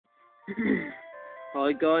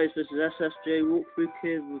Hi guys, this is SSJ Walkthrough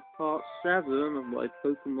Kid with part 7 of my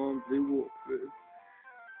Pokemon Blue walkthrough.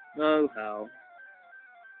 Oh hell.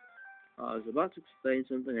 I was about to explain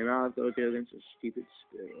something and now I've got to go against a stupid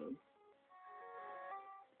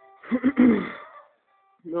Spearow.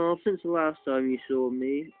 Well, since the last time you saw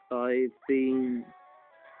me, I've been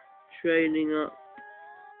training up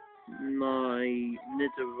my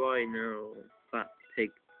Nidorino fat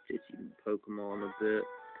pig Digimon Pokemon a bit.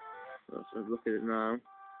 Let's have a look at it now.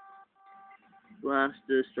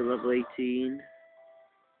 Blaster's to level 18.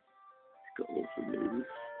 It's got lots of moves.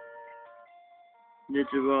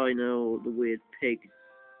 Nidorino, the weird pig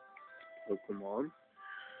Pokemon.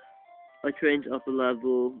 I trained up a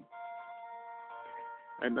level,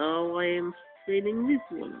 and now I am training this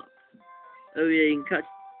one up. Oh yeah, you can catch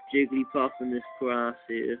Jigglypuff in this grass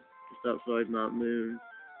here, just outside Mount Moon,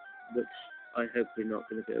 which I'm hopefully not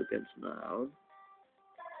going to go against now.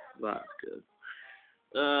 That's good.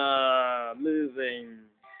 Moving.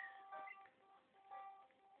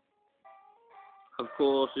 Of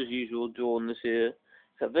course, as usual, Dawn is here.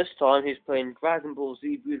 Except this time he's playing Dragon Ball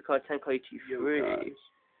Z Budokai Tenkaichi 3.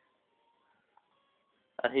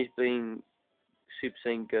 And he's being Super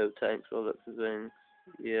Saiyan Gotenks, or looks of things.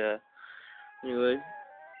 Yeah. Anyway,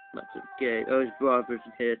 that's okay. Oh, his brother's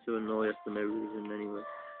here to annoy us for no reason, anyway.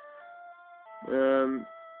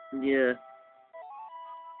 Yeah.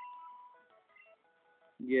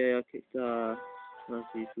 Yeah, I kicked ass.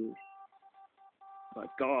 That's useful. My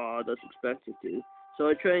god, that's expected to. So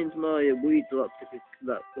I trained my Weedle up to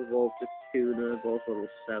that evolved to Tuna, boss level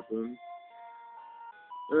 7.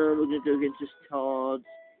 We're gonna go against this Todd.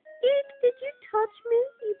 Did you touch me,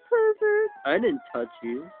 you pervert? I didn't touch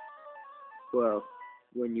you. Well,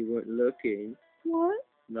 when you weren't looking. What?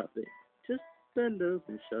 Nothing. Just bend over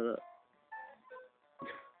and shut up.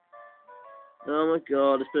 Oh my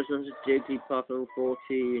god, this person has a Jigglypuff level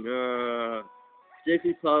 14.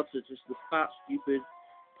 Jigglypuffs are just the fat, stupid,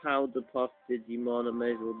 powder puff Digimon that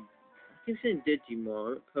may as well. I keep saying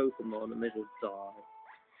Digimon, Pokemon that may as well die.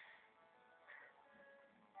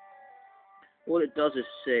 All it does is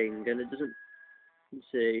sing, and it doesn't.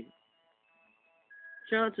 Let's see.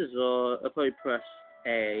 Chances are, if I press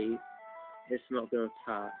A, it's not going to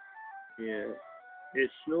attack. Yeah.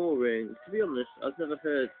 It's snoring. To be honest, I've never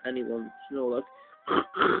heard anyone snore like.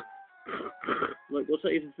 Like, what's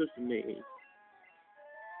that even supposed to mean?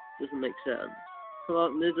 Doesn't make sense. Come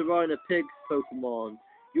on, there's a Rhino Pig Pokemon.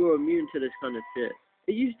 You're immune to this kind of shit.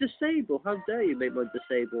 It used disable. How dare you make my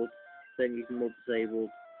disabled thing even more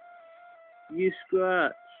disabled? You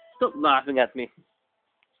scratch. Stop laughing at me.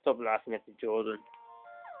 Stop laughing at me, Jordan.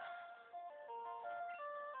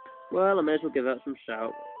 Well, I may as well give some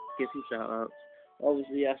shout outs.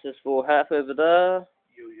 Obviously, SS4 half over there.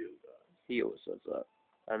 He always says that.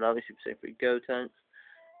 And obviously, Super Saiyan 3 Gotenks.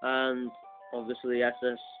 And obviously,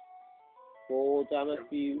 SS4 Damage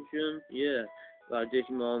Fusion. Yeah.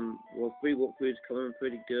 Digimon, well, 3 walkthroughs coming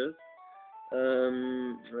pretty good.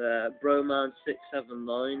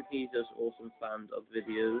 Broman679, he does awesome fan of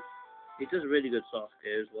videos. He does a really good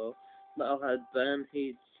Sasuke as well. Metalhead Ben,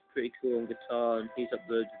 he's pretty cool on guitar, and he's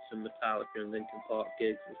uploaded some Metallica and Linkin Park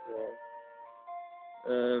gigs as well.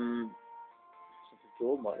 Something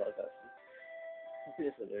Jordan might like, actually. I think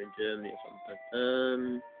it's like they're in Germany or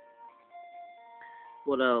something.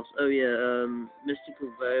 What else? Oh yeah, Mystical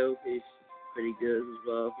Veil, he's pretty good as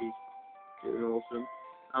well. He's doing awesome.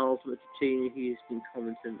 And Ultimate Ticini, he's been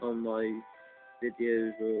commenting on my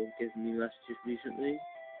videos or giving me messages recently.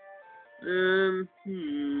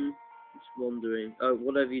 Just wondering. Oh,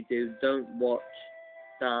 whatever you do, don't watch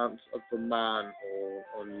Dance of the Man or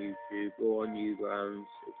on YouTube or on Newgrounds.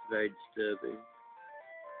 It's very disturbing.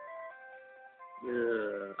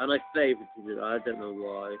 Yeah. And I favorited it, I don't know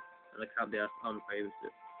why. And I can't be asked to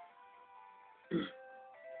unfavorite it.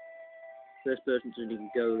 First person doesn't even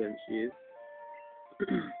go against you.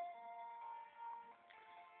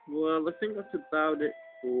 Well, I think that's about it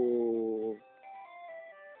for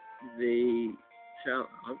the shout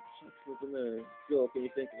outs. I don't know. Joel, can you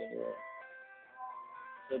think of anyone?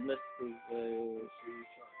 So Mystical Veil.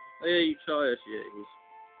 Oh yeah, you try us, yeah.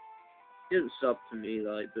 He doesn't sub to me,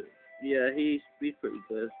 like, but yeah, he's pretty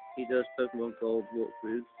good. He does Pokemon Gold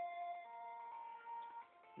walkthroughs.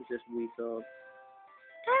 He's just retard.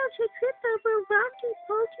 How's a trip over Rocky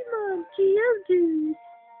Pokemon Geodude?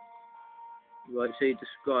 Right, so he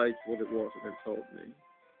described what it was and then told me.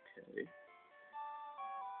 Okay.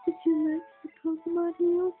 Did you like the Pokemon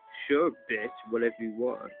heal? Sure, bitch, whatever you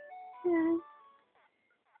want. Yeah.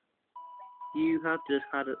 You have just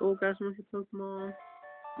had an orgasm with your Pokemon?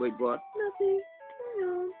 Wait, what? Nothing. Carry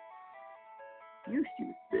on. You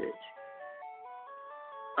stupid bitch.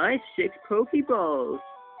 I have 6 Pokeballs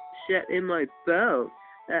set in my belt.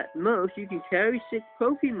 At most, you can carry 6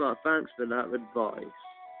 Pokemon. Thanks for that advice.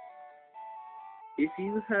 If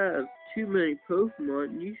you have too many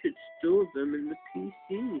Pokemon, you should store them in the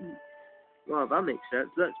PC. Well, that makes sense.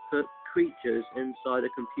 Let's put creatures inside a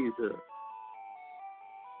computer.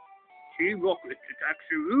 Team Rocket attacks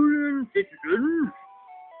civilian citizens.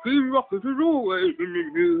 Team Rocket is always in the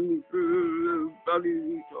news. Bloody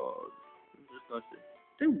retards.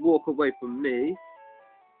 Don't walk away from me.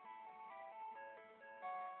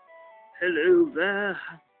 Hello there.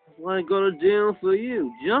 I got a deal for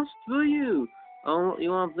you, just for you. Oh,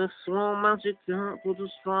 you have this small magic card for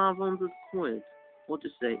just 500 quid. What to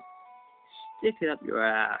say? Stick it up your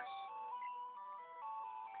ass.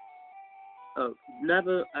 Oh,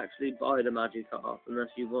 never actually buy the Magikarp unless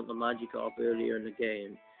you want the Magikarp earlier in the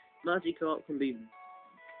game. Magikarp can be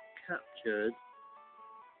captured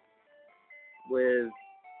with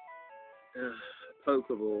a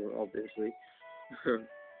Pokeball, obviously,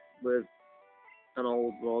 with an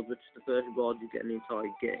old rod, which is the first rod you get in the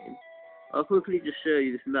entire game. I'll quickly just show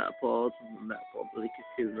you this Metapod, the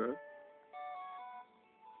Kakuna.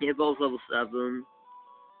 It evolves level 7.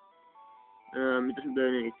 It doesn't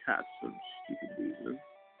learn any attacks for some stupid reason.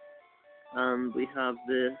 And we have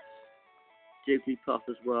this Jigglypuff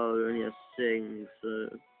as well, who only has Sing, so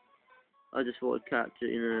I just thought I'd catch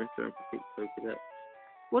it, trying to complete Pokédex.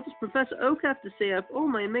 What does Professor Oak have to say of all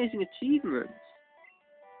my amazing achievements?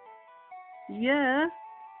 Yeah?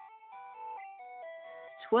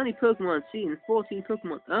 20 Pokemon seen, 14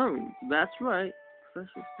 Pokemon owned. That's right,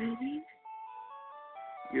 Professor Baby.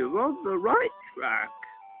 You're on the right track.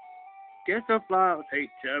 Get a flower,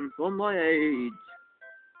 HM, for my age.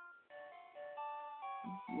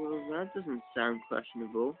 Well, that doesn't sound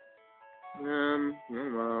questionable. Oh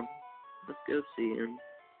well. Let's go see him.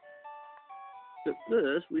 But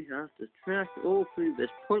first, we have to track all through this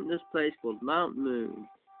pointless place called Mount Moon.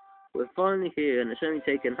 We're finally here, and it's only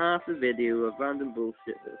taken half the video of random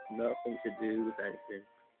bullshit that's nothing to do with anything.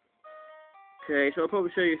 Okay, so I'll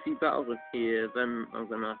probably show you a few battles on here, then I'm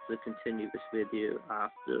gonna have to continue this video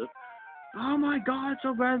after. Oh my god, it's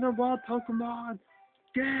a random wild Pokemon!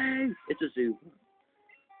 Yay! It's a Zubat.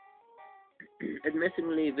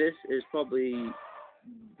 Admittingly, this is probably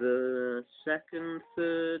the second,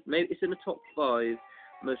 third, maybe it's in the top 5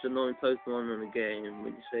 most annoying Pokemon in the game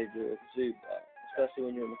when you say the Zubat, especially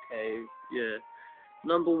when you're in a cave. Yeah.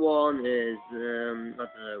 Number 1 is, I don't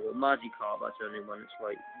know, well, Magikarp, that's the only one it's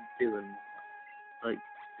like doing, like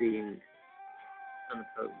being an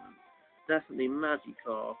opponent. Definitely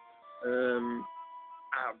Magikarp.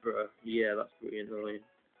 Abra, yeah, that's pretty annoying.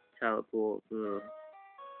 Teleport, ugh.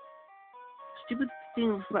 Stupid thing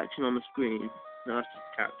reflection on the screen. No, that's just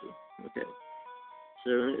a character. Okay.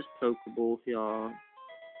 So it's Pokeball here.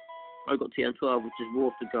 I got TM12, which is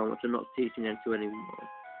Water Gun, which I'm not teaching it to anymore.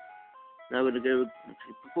 Now we're gonna go.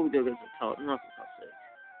 Before we go against the target, not for God's sake,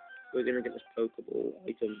 we're gonna get this Pokeball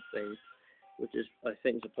item thing, which is I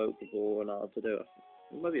think it's a Pokeball, and I'll have to do it.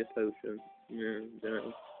 It might be a potion. Yeah, don't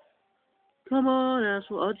know. Come on,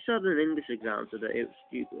 asshole! I just had an English exam today. It was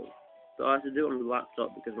stupid, but I had to do it on the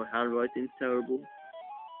laptop because my handwriting's terrible.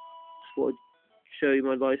 Just thought I'd show you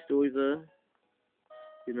my life story there.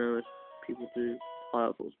 As people do. I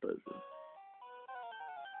suppose.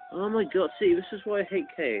 Oh my god, see, this is why I hate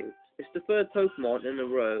caves. It's the third Pokemon in a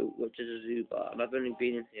row, which is a Zubat, and I've only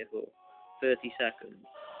been in here for 30 seconds.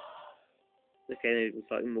 Okay, maybe it's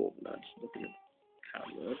like more than that, just looking at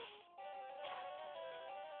the camera.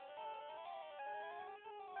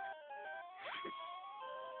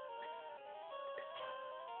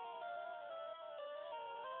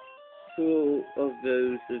 For of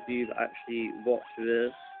those of you that actually watch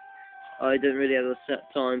this, I don't really have a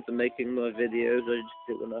set time for making my videos. I just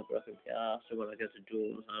do it whenever I can get asked or when I go to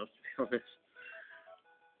Dawn's house, to be honest.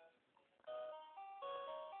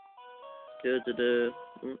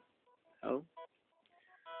 Oh.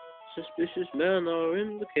 Suspicious men are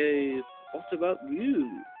in the cave. What about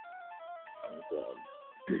you? Oh god.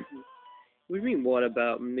 What do you mean, what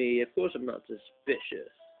about me? Of course I'm not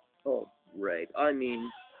suspicious. Oh, right. I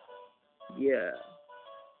mean, yeah.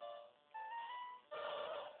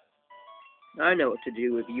 I know what to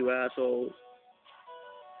do with you assholes.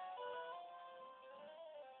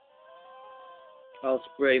 I'll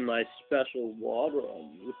spray my special water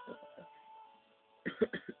on you.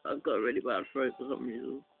 I've got a really bad throat for some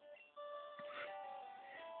reason.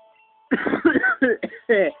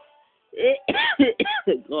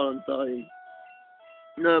 God, I'm dying.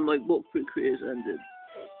 No, my book career's ended.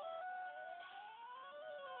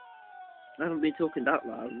 I haven't been talking that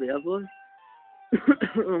loudly, have I?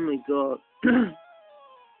 Oh my god.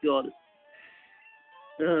 God.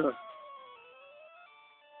 Ugh.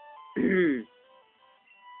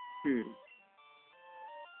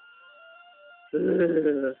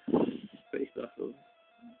 Pretty special.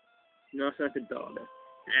 No, it's like a dollar.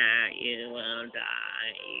 Ah, you will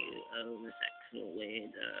die, you homosexual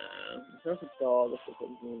weirdo. It's like a dollar or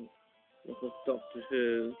something. Like a Doctor Who.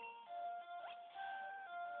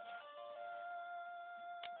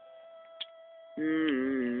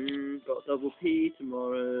 Got double P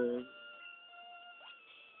tomorrow.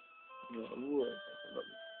 No, I would. I got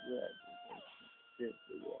red.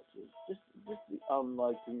 Just the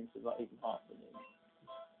unlikely of that even happening.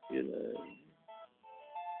 You know.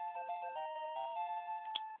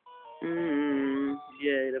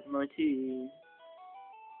 Yeah, that's my tea.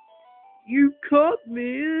 You caught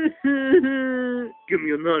me! Give me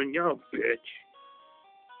your nut now, bitch.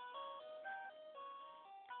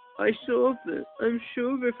 I'm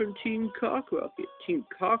Silver from Team Cock Rocket. Team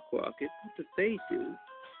Cock Rocket? What the face is?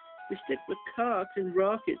 They stick with cocks and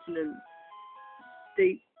rockets and then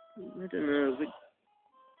they, I don't know,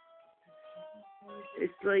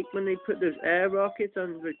 it's like when they put those air rockets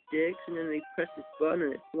on their dicks and then they press this button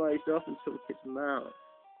and it flies off in some kid's mouth.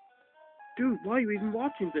 Dude, why are you even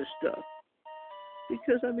watching this stuff?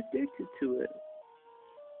 Because I'm addicted to it.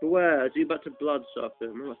 Beware, as you about to blood suck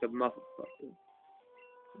him like a motherfucker.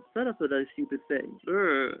 I'm fed up with those stupid things.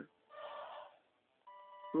 Urgh.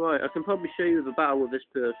 Right, I can probably show you the battle with this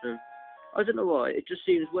person. I don't know why, it just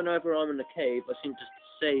seems whenever I'm in a cave, I seem to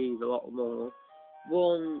save a lot more.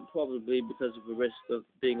 One, probably because of the risk of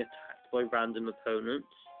being attacked by random opponents,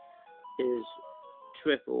 is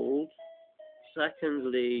tripled.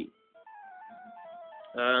 Secondly,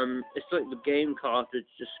 it's like the game cartridge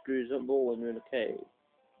just screws up more when you're in a cave.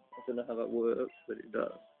 I don't know how that works, but it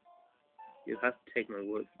does. You have to take my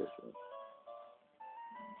word for this one.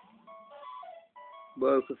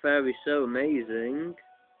 Whoa, Clefairy's so amazing.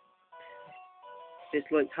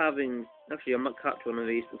 It's like having... Actually, I might catch one of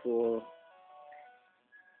these before...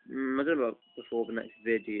 I don't know about before the next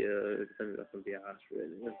video, depending if I can be asked,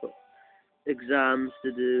 really. I've got exams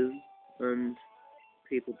to do, and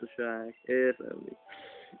people to try. If only.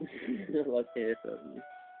 Like, if only.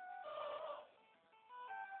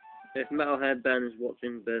 If Metalhead Ben is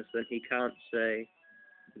watching this, then he can't say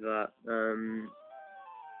that,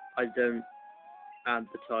 I don't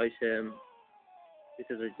advertise him,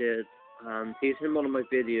 because I did. He's in one of my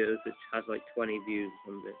videos, which has like 20 views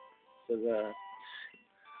or something. So there.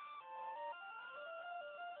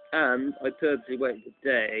 And I purposely waited a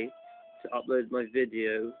day to upload my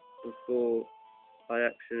video before I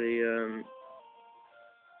actually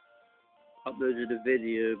uploaded a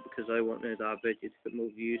video, because I wanted our video to get more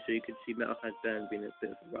views so you could see Metalhead Ben being a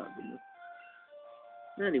bit of a randomer.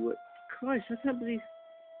 Anyway, Christ, I can't believe...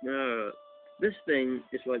 No, this thing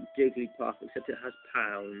is like Jigglypuff, except it has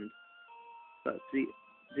pound. That's the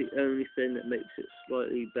only thing that makes it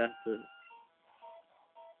slightly better.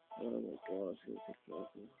 Oh my god, it's gonna take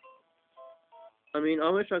forever. I mean, I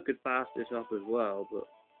wish I could fast this up as well, but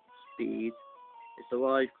speed. It's a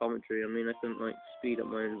live commentary. I mean, I can like speed up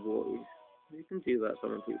my own voice. You can do that,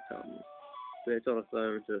 someone please tell me. But it's on a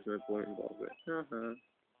phone, so there's no point in bothering.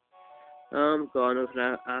 God, I'm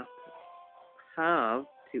gonna have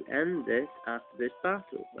to end this after this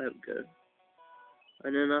battle. There we go.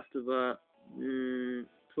 And then after that,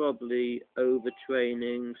 probably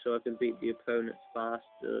overtraining so I can beat the opponents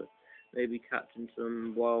faster. Maybe catching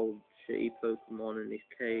some wild, shitty Pokemon in these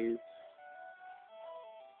caves.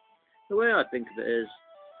 The way I think of it is,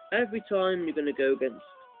 every time you're going to go against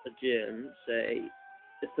a gym, say,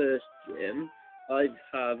 the first gym, I'd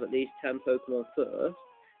have at least 10 Pokemon first.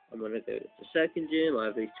 I'm going to go to the second gym, I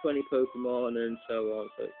have at least 20 Pokemon, and so on and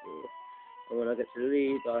so forth. And when I get to the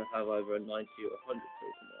league, I have either a 90 or 100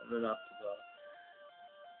 Pokemon, and after that,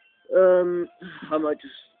 I might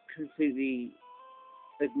just completely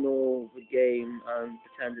ignore the game and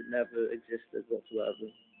pretend it never existed whatsoever.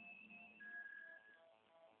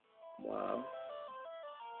 Wow.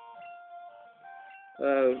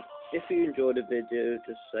 If you enjoyed the video,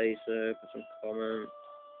 just say so, put some comments.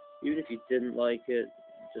 Even if you didn't like it,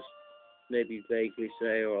 just maybe vaguely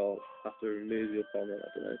say, or I'll have to remove your comment, I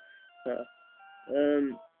don't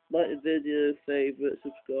know. Like the video, favourite,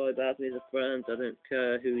 subscribe, add me as a friend, I don't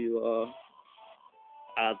care who you are.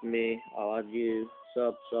 Add me, I'll add you,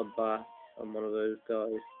 sub back, I'm one of those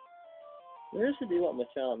guys. I also do like my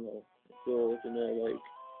channel, of course, you know, like,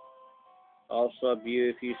 I'll sub you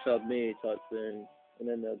if you sub me type thing, and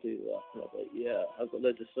then they'll do that, and I'll be like, yeah, I've got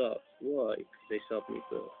loads of subs. Why? Because they sub me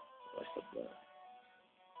first, I sub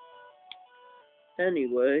that.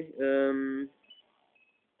 Anyway,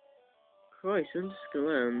 Christ, I'm just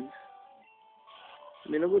gonna end. I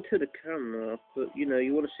mean, I would turn the camera off, but you know,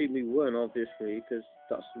 you want to see me win, obviously, because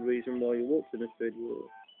that's the reason why you're watching this video.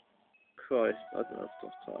 Christ, I don't have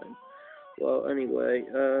enough time. Well, anyway,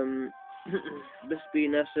 this has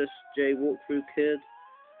been SSJ Walkthrough Kid.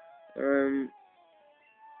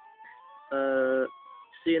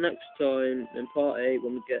 See you next time in part 8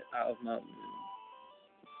 when we get out of mountains.